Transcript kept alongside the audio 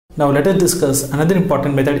Now let us discuss another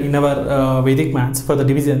important method in our Vedic maths for the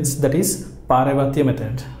divisions, that is Paravarthya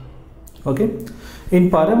method. Okay,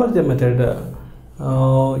 in Paravarthya method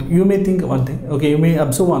you may think one thing, okay, you may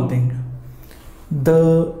observe one thing.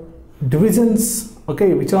 The divisions,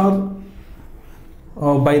 okay, which are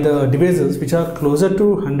by the divisors which are closer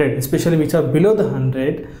to 100, especially which are below the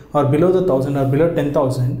 100 or below the 1000 or below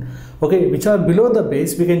 10,000, okay, which are below the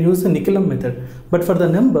base, we can use the Vilokanam method. But for the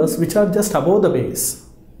numbers which are just above the base,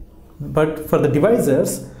 but for the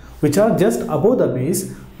divisors which are just above the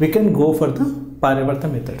base, we can go for the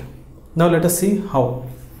Paravarthya method. Now let us see how.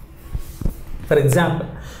 For example,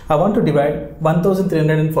 I want to divide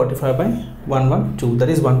 1345 by 112, that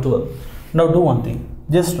is 112. Now do one thing,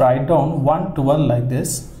 just write down 112 like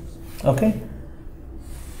this, okay,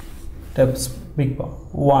 steps big bar,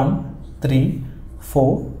 1 3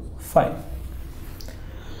 4 5.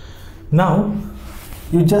 Now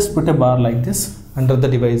you just put a bar like this under the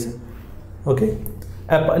divisor, okay,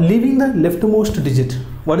 leaving the leftmost digit.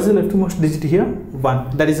 What is the leftmost digit here?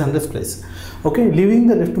 1, that is 100th place. Okay, leaving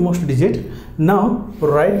the leftmost digit. Now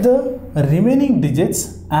write the remaining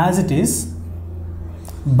digits as it is,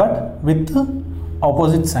 but with the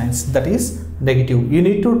opposite signs, that is negative. You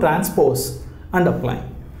need to transpose and apply.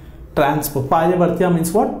 Transpose. Paravarthya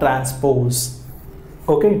means what? Transpose.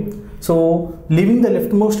 Okay, so leaving the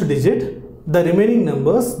leftmost digit, the remaining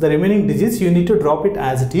numbers, the remaining digits, you need to drop it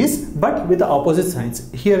as it is, but with the opposite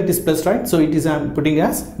signs. Here it is plus, right? So it is, I am putting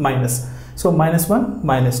as minus. So minus 1,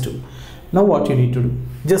 minus 2. Now what you need to do?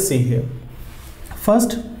 Just see here.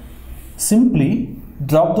 First, simply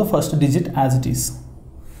drop the first digit as it is.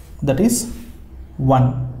 That is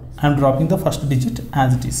 1. I am dropping the first digit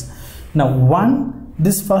as it is. Now 1,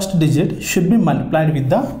 this first digit should be multiplied with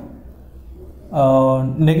the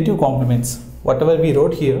negative complements. Whatever we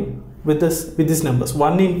wrote here, with these numbers,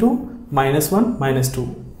 1 into minus 1 minus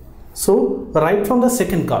 2. So right from the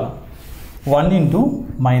second column, 1 into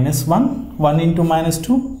minus 1, 1 into minus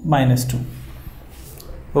 2, minus 2.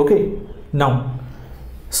 Okay, now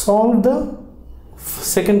solve the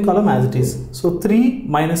second column as it is. So 3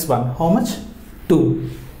 minus 1, how much? 2.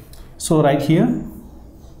 So right here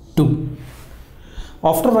 2.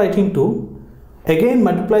 After writing 2, again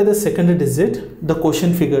multiply the second digit, the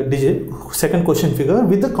quotient figure digit, second quotient figure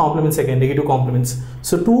with the complements again, negative complements.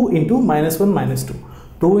 So 2 into minus 1 minus 2,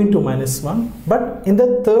 2 into minus 1, but in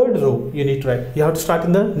the third row you need to write. You have to start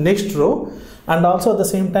in the next row and also at the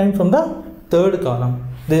same time from the third column.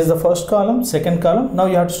 This is the first column, second column. Now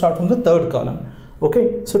you have to start from the third column.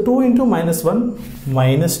 Okay, so 2 into minus 1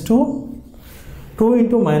 minus 2, 2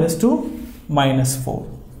 into minus 2 minus 4,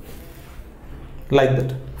 like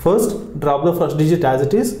that. First drop the first digit as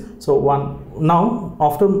it is. So 1. Now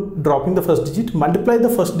after dropping the first digit, multiply the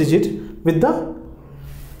first digit with the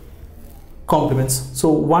complements. So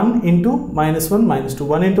 1 into minus 1 minus 2,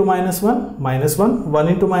 1 into minus 1 minus 1, 1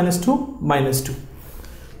 into minus 2 minus 2.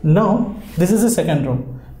 Now this is the second row.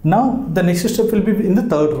 Now the next step will be in the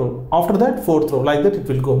third row. After that fourth row, like that it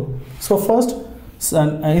will go. So first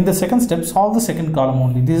in the second step, solve the second column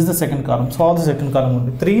only. This is the second column. Solve the second column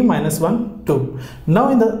only. 3 minus 1 2.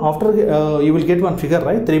 Now in the after you will get one figure,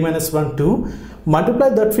 right? 3 minus 1 2. Multiply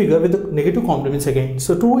that figure with the negative complements again.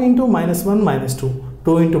 So 2 into minus 1 minus 2,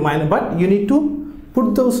 2 into minus, but you need to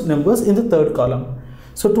put those numbers in the third column.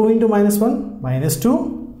 So 2 into minus 1 minus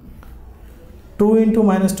 2, 2 into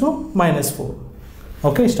minus 2 minus 4.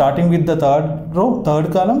 Okay, starting with the third row,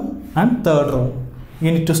 third column and third row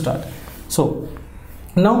you need to start. So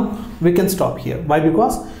now we can stop here. Why?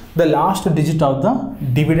 Because the last digit of the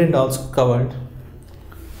dividend also covered.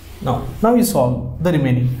 Now you solve the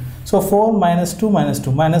remaining. So 4 minus 2 minus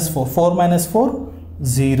 2 minus 4. 4 minus 4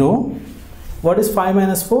 0. What is 5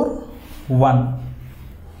 minus 4? 1.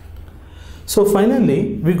 So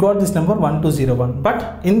finally we got this number 1201.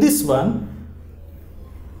 But in this one,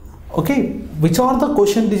 okay, which are the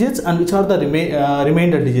quotient digits and which are the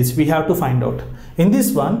remainder digits, we have to find out. In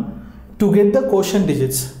this one, to get the quotient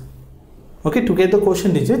digits, okay, to get the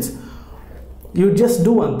quotient digits, you just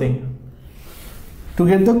do one thing. To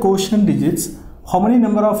get the quotient digits, how many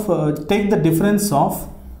number of take the difference of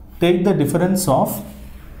the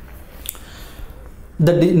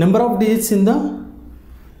number of digits in the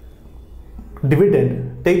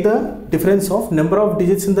dividend. Take the difference of number of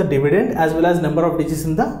digits in the dividend as well as number of digits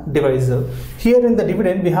in the divisor. Here in the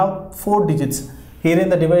dividend we have 4 digits. Here in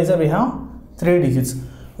the divisor we have 3 digits.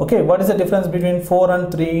 Okay, what is the difference between 4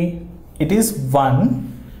 and 3? It is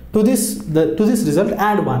 1. To this result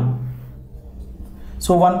add 1.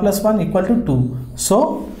 So 1 plus 1 equal to 2.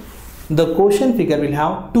 So the quotient figure will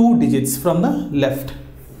have 2 digits from the left.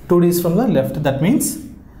 2 digits from the left. That means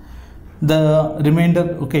the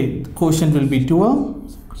remainder, okay, quotient will be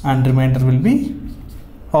 12 and remainder will be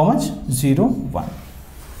how much? 0, 1.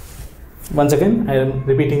 Once again, I am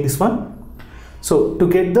repeating this one. So to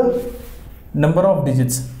get the number of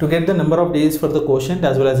digits, for the quotient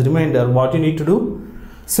as well as remainder, what you need to do?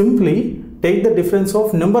 Simply take the difference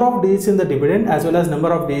of number of digits in the dividend as well as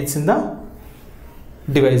number of digits in the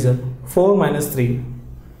divisor. 4 minus 3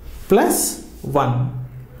 plus 1.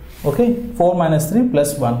 Okay, 4 minus 3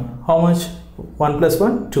 plus 1. How much? 1 plus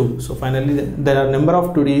 1, 2. So finally there are number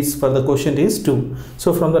of 2 digits for the quotient is 2.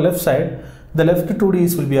 So from the left side, the left 2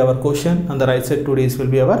 digits will be our quotient and the right side 2 digits will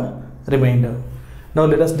be our remainder. Now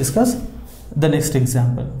let us discuss the next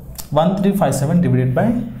example. 1357 divided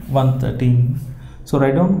by 113. So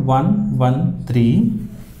write down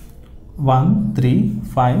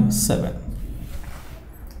 1357.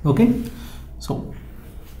 Okay, so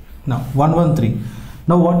now 113.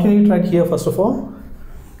 Now what you need to write here, first of all,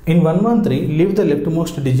 in 113 leave the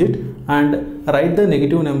leftmost digit and write the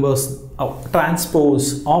negative numbers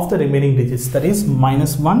transpose of the remaining digits, that is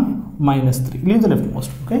minus 1, minus 3. Leave the leftmost.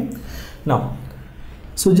 Okay, now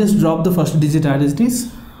so just drop the first digit as it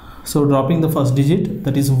is. So dropping the first digit,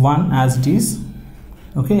 that is 1 as it is.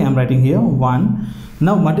 Okay, I am writing here 1.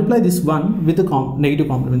 Now multiply this 1 with the negative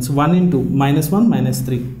complements. 1 into minus 1, minus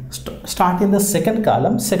 3. Start in the second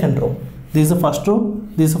column, second row. This is the first row,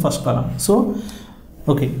 this is the first column. So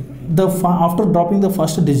okay, after dropping the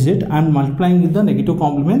first digit, I am multiplying with the negative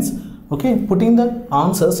complements. Okay, putting the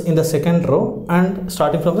answers in the second row and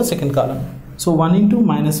starting from the second column. So 1 into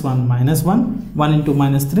minus 1, minus 1. 1 into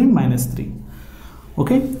minus 3, minus 3.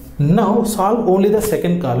 Okay, now solve only the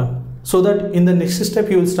second column, so that in the next step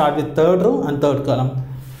you will start with third row and third column.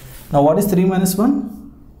 Now what is 3 minus 1?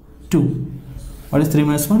 2. What is 3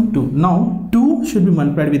 minus 1? 2. Now 2 should be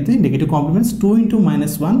multiplied with the negative complements. 2 into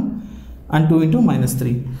minus 1 and 2 into minus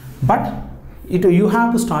 3. But you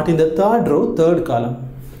have to start in the third row, third column.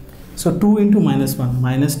 So 2 into minus 1,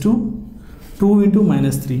 minus 2. 2 into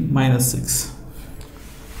minus 3, minus 6.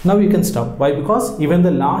 Now you can stop. Why? Because even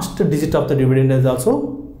the last digit of the dividend is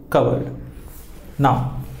also covered.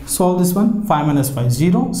 Now solve this one. 5 minus 5,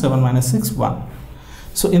 0. 7 minus 6, 1.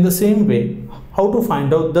 So in the same way, how to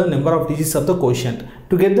find out the number of digits of the quotient?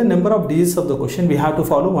 To get the number of digits of the quotient, we have to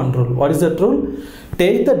follow one rule. What is that rule?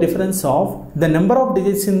 Take the difference of the number of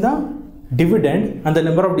digits in the dividend and the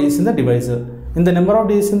number of digits in the divisor. In the number of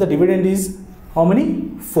digits in the dividend is how many?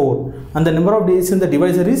 4. And the number of digits in the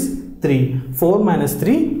divisor is 3. 4 minus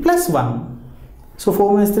 3 plus 1. So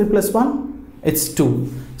 4 minus 3 plus 1, it's 2.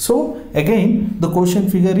 So again the quotient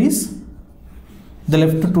figure is the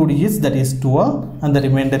left 2 digits, that is 12, and the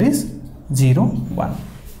remainder is 0, 1.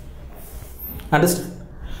 Understand?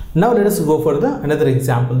 Now let us go for the another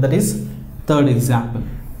example, that is third example.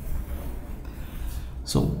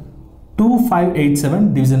 So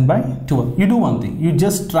 2587 division by 12. You do one thing, you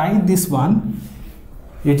just try this one.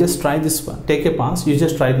 Take a pass, you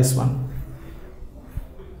just try this one.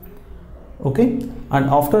 Okay, and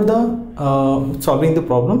after the solving the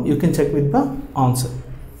problem, you can check with the answer.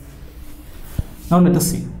 Now let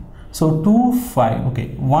us see. So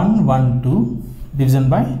 112 division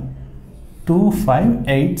by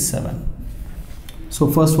 2587. So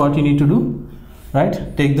first what you need to do,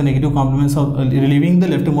 right? Take the negative complements of relieving the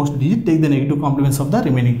leftmost digit, take the negative complements of the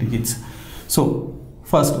remaining digits. So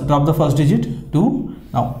first drop the first digit 2.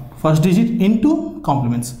 Now first digit into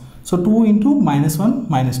complements. So 2 into minus 1,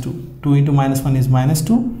 minus 2. 2 into minus 1 is minus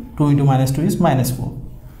 2. 2 into minus 2 is minus 4.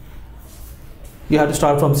 You have to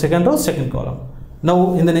start from second row, second column.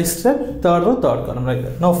 Now in the next step, third row, third column, like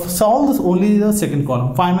that. Now solve this only the second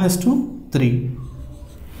column. 5 minus 2, 3.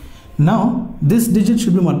 Now this digit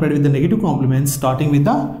should be multiplied with the negative complements starting with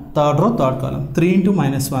the third row, third column. 3 into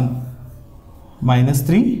minus 1, minus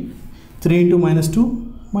 3. 3 into minus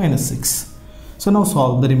 2, minus 6. So now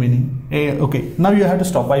solve the remaining. Okay, now you have to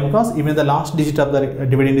stop. Why? Because even the last digit of the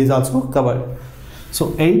dividend is also covered.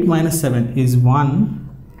 So 8 minus 7 is 1.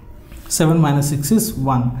 7 minus 6 is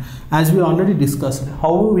 1. As we already discussed,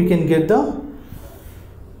 how we can get the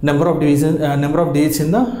number of digits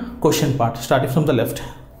in the quotient part, starting from the left.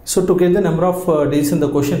 So to get the number of digits in the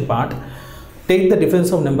quotient part, take the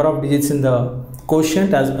difference of number of digits in the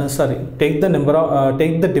quotient as take the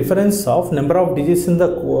difference of number of digits in the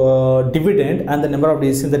dividend and the number of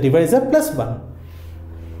digits in the divisor plus 1.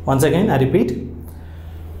 Once again I repeat,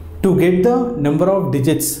 to get the number of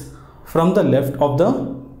digits from the left of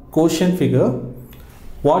the quotient figure,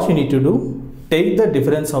 what you need to do, take the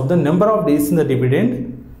difference of the number of digits in the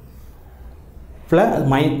dividend plus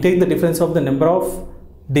take the difference of the number of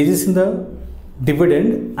digits in the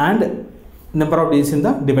dividend and number of digits in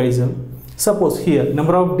the divisor. Suppose here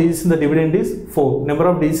number of digits in the dividend is 4, number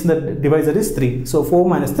of digits in the divisor is 3. So 4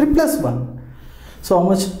 minus 3 plus 1. So how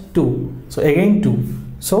much? 2. So again 2.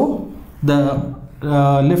 So the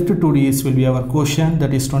left 2 digits will be our quotient,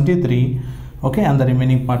 that is 23. Okay, and the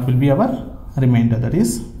remaining part will be our remainder, that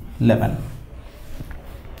is 11.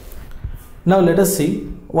 Now let us see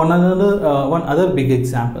one other big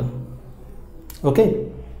example. Okay.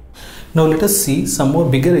 Now let us see some more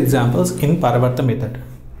bigger examples in Paravarthya method.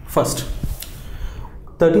 First,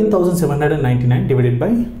 13,799 divided by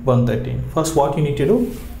 113. First, what you need to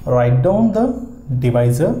do? Write down the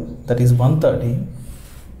divisor, that is 130.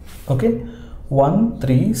 Okay,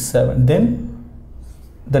 137. Then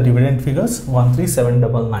the dividend figures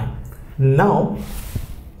 13799. Now,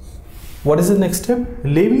 what is the next step?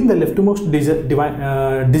 Leaving the leftmost digit,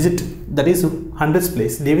 that is hundreds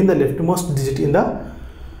place. Leaving the leftmost digit in the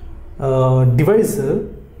divisor.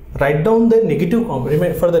 Write down the negative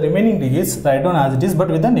for the remaining digits. Write down as it is, but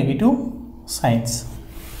with the negative signs.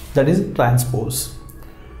 That is transpose.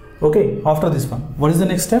 Okay. After this one, what is the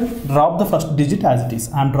next step? Drop the first digit as it is.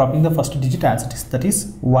 I am dropping the first digit as it is. That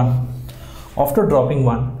is 1. After dropping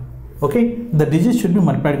 1. Okay, the digits should be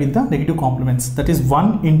multiplied with the negative complements, that is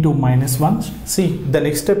 1 into minus 1. See the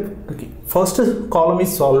next step. Okay, first column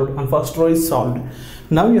is solved and first row is solved.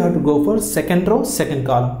 Now you have to go for second row, second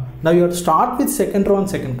column. Now you have to start with second row and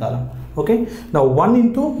second column. Okay, now 1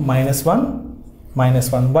 into minus 1, minus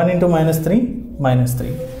 1, 1 into minus 3, minus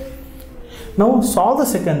 3. Now solve the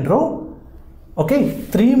second row. Okay,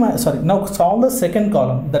 now solve the second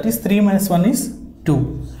column, that is 3 minus 1 is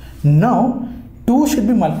 2. Now 2 should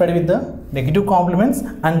be multiplied with the negative complements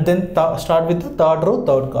and then start with the third row,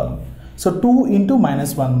 third column. So 2 into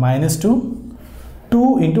minus 1, minus 2,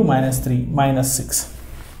 2 into minus 3, minus 6.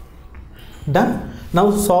 Done.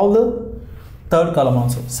 Now solve the third column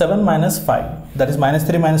also. 7 minus 5, that is minus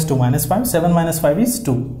 3 minus 2 minus 5. 7 minus 5 is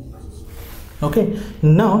 2. Okay.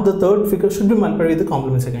 Now the third figure should be multiplied with the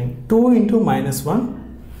complements again. 2 into minus 1,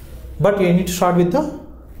 but you need to start with the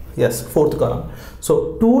fourth column.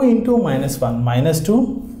 So 2 into minus 1, minus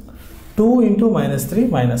 2, 2 into minus 3,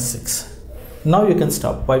 minus 6. Now you can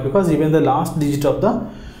stop. Why? Because even the last digit of the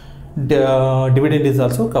dividend is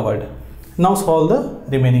also covered. Now solve the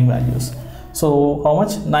remaining values. So how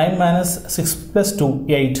much? 9 minus 6 plus 2,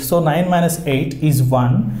 8. So 9 minus 8 is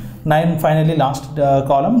 1. 9 finally last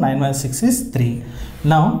column, 9 minus 6 is 3.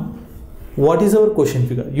 Now what is our quotient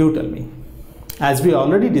figure? You tell me. As we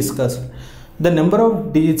already discussed, the number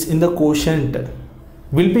of digits in the quotient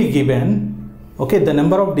will be given. Okay, the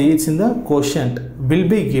number of digits in the quotient will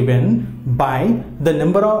be given by the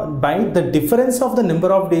difference of the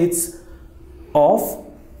number of digits of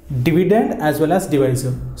dividend as well as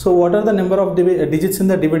divisor. So what are the number of digits in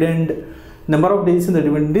the dividend? Number of digits in the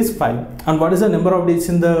dividend is 5. And what is the number of digits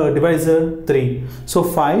in the divisor? 3. So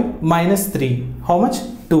 5 minus 3. How much?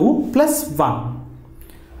 2 plus 1.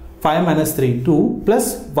 5 minus 3. 2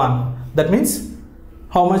 plus 1. That means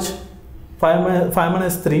how much? 5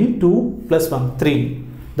 minus 3, 2 plus 1, 3.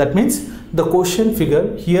 That means the quotient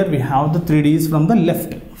figure, here we have the 3 digits from the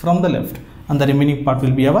left, and the remaining part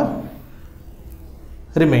will be our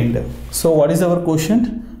remainder. So what is our quotient?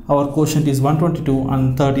 Our quotient is 122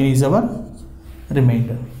 and 13 is our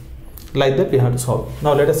remainder. Like that we have to solve.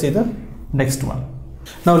 Now let us see the next one.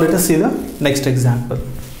 Now let us see the next example.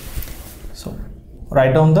 So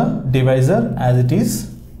write down the divisor as it is.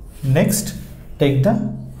 Next, take the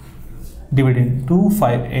dividend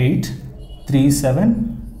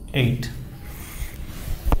 258,378.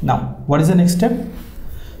 Now, what is the next step?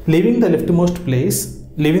 Leaving the leftmost place,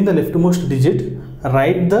 leaving the leftmost digit,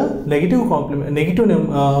 write the negative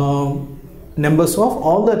numbers of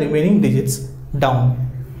all the remaining digits down.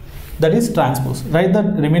 That is transpose. Write the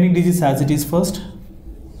remaining digits as it is first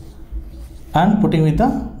and putting with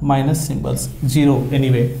the minus symbols. 0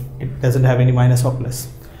 anyway, it doesn't have any minus or plus.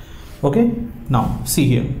 Okay, now see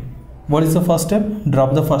here. What is the first step?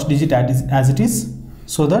 Drop the first digit as it is,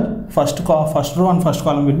 so that first row and first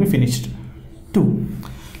column will be finished. 2.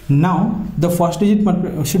 Now the first digit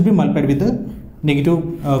should be multiplied with the negative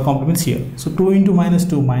complements here. So 2 into minus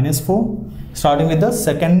 2, minus 4. Starting with the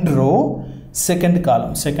second row, second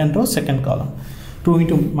column, second row, second column. 2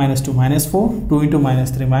 into minus 2, minus 4. 2 into minus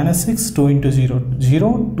 3, minus 6. 2 into 0,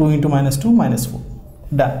 0. 2 into minus 2, minus 4.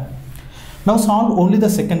 Done. Now solve only the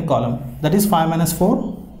second column, that is 5 minus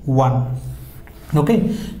 4, 1. Okay,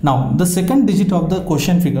 now the second digit of the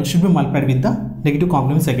quotient figure should be multiplied with the negative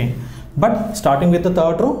complements again, but starting with the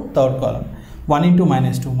third row, third column. 1 into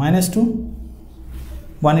minus 2, minus 2.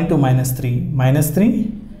 1 into minus 3, minus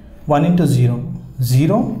 3. 1 into 0,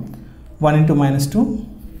 0. 1 into minus 2,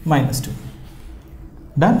 minus 2.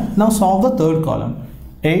 Done. Now solve the third column.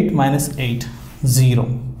 8 minus 8,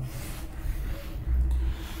 0.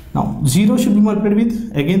 Now 0 should be multiplied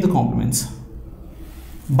with again the complements,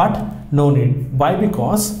 but no need. Why?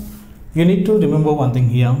 Because you need to remember one thing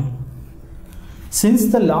here. Since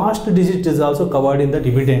the last digit is also covered in the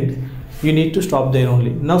dividend, you need to stop there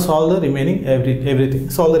only. Now solve the remaining everything.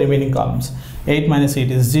 Solve the remaining columns. 8 minus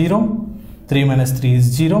 8 is 0. 3 minus 3 is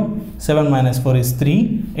 0. 7 minus 4 is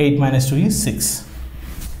 3. 8 minus 2 is 6.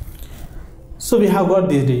 So we have got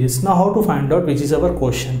these digits. Now how to find out which is our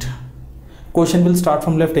quotient? Quotient will start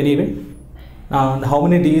from left anyway. And how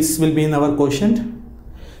many digits will be in our quotient?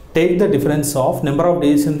 Take the difference of number of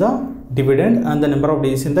digits in the dividend and the number of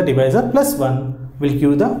digits in the divisor plus 1 will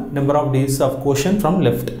give the number of digits of quotient from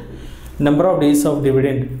left. Number of digits of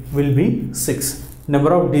dividend will be 6.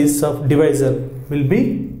 Number of digits of divisor will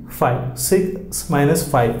be 5. 6 minus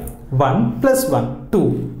 5, 1 plus 1,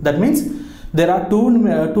 2. That means there are two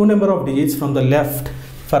number of digits from the left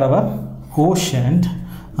for our quotient,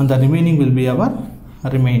 and the remaining will be our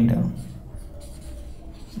remainder.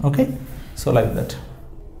 Okay, so like that.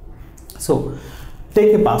 So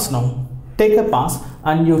take a pass now. Take a pass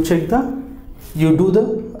and you do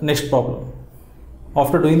the next problem.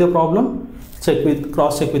 After doing the problem,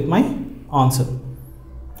 cross check with my answer.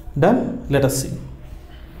 Done. Let us see.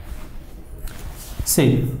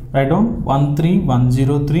 Say, write down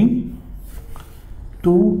 13103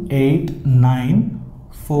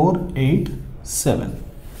 289,487.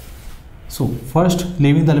 So first,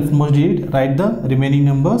 leaving the leftmost digit, write the remaining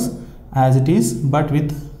numbers as it is but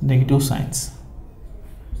with negative signs.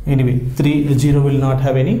 Anyway, 0 will not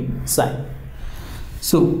have any sign.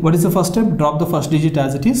 So what is the first step? Drop the first digit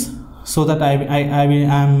as it is, so that I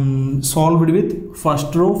am solved with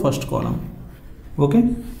first row, first column.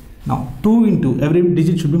 Okay. Now 2 into, every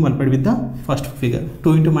digit should be multiplied with the first figure.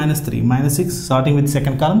 2 into minus 3, minus 6, starting with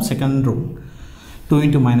second column, second row. 2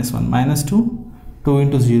 into minus 1, minus 2. 2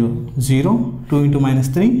 into 0, 0. 2 into minus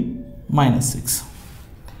 3, minus 6.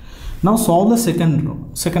 Now solve the second row,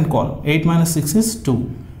 second column. 8 minus 6 is 2.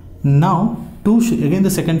 Now 2 should, again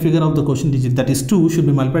the second figure of the quotient digit, that is 2, should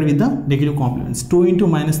be multiplied with the negative complements. 2 into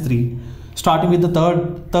minus 3, starting with the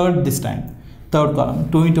third this time, third column.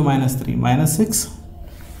 2 into minus 3, minus 6.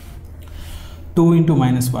 2 into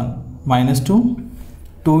minus 1, minus 2.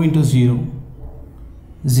 2 into 0,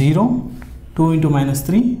 0. 2 into minus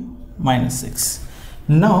 3, minus 6.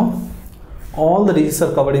 Now all the digits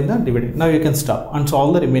are covered in the dividend. Now you can stop and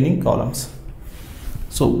solve the remaining columns.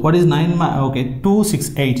 So what is 9? Okay, 2,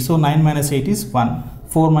 6, 8. So 9 minus 8 is 1.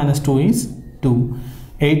 4 minus 2 is 2.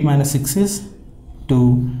 8 minus 6 is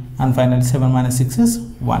 2. And finally 7 minus 6 is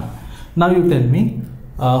 1. Now you tell me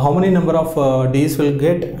how many number of digits will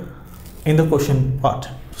get in the quotient part.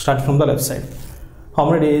 Start from the left side.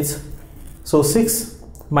 How many digits? So 6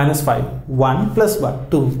 minus 5, 1 plus 1,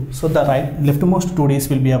 2. So the leftmost 2 digits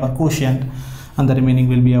will be our quotient and the remaining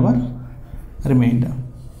will be our remainder.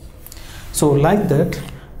 So like that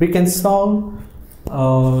we can solve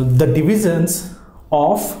the divisions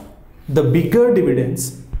of the bigger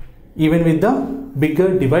dividends even with the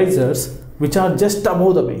bigger divisors which are just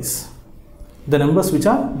above the base. The numbers which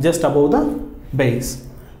are just above the base.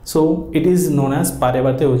 So it is known as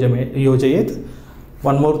Paravarthya Method.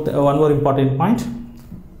 One more important point.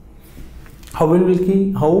 How we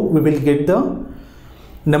will get the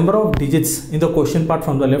number of digits in the quotient part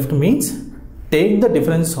from the left means take the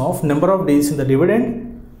difference of number of digits in the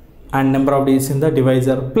dividend and number of digits in the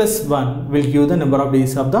divisor plus 1 will give the number of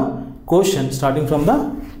digits of the quotient starting from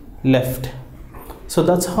the left. So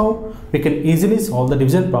that's how we can easily solve the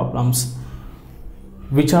division problems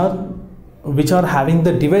which are having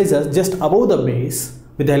the divisors just above the base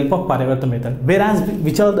with the help of Paravarthya method. Whereas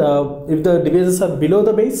if the divisors are below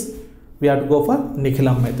the base, we have to go for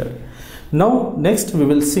Vilokanam method. Now next we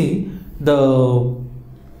will see the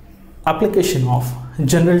application of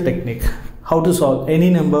general technique, how to solve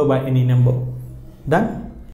any number by any number. Done.